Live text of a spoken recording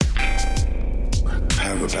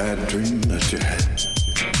bad dream that you had.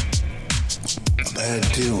 A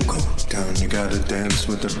bad deal go down. You gotta dance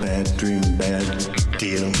with the bad dream, bad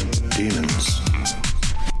deal demons.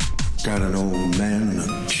 Got an old man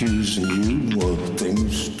accusing you of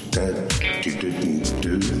things that you didn't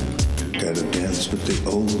do. Gotta dance with the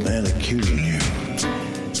old man accusing you.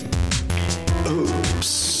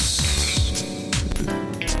 Oops.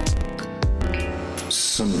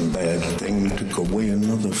 Some bad thing took away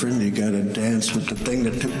another friend. You gotta dance with the thing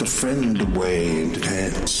that took the friend away. And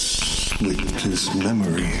dance with his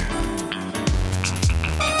memory.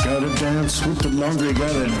 Gotta dance with the laundry.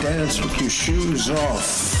 Gotta dance with your shoes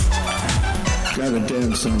off. Gotta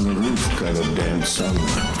dance on the roof. Gotta dance on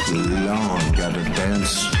the lawn. Gotta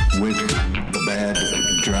dance with the bad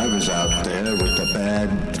drivers out there. With the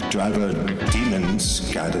bad driver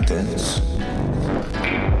demons. Gotta dance.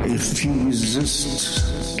 If you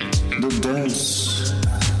resist the dance,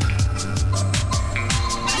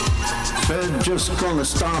 they're just gonna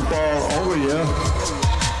stomp all over you.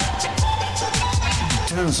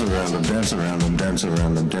 Dance around them, dance around them, dance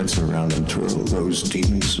around them, dance around them, twirl those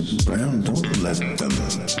demons around. Don't let them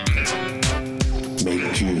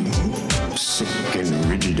make you sick and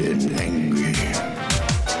rigid and angry.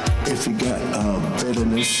 If you got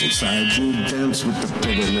bitterness inside you, dance with the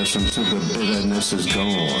bitterness until the bitterness is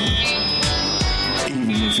gone.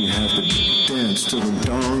 Even if you have to dance till the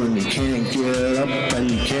dawn and you can't get up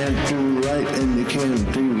and you can't do right and you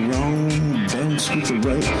can't do wrong, dance with the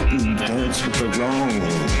right and dance with the wrong.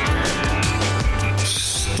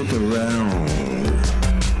 Stick around.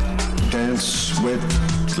 Dance with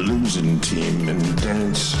the losing team and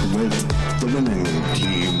dance with the winning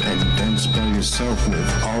team and dance by yourself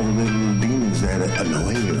with all the little demons that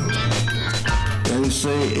annoy you. They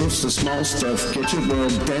say it's the small stuff, get you, well,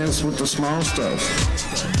 dance with the small stuff.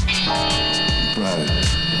 Right.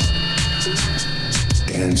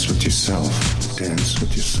 Dance with yourself, dance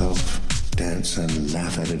with yourself, dance and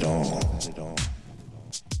laugh at it all.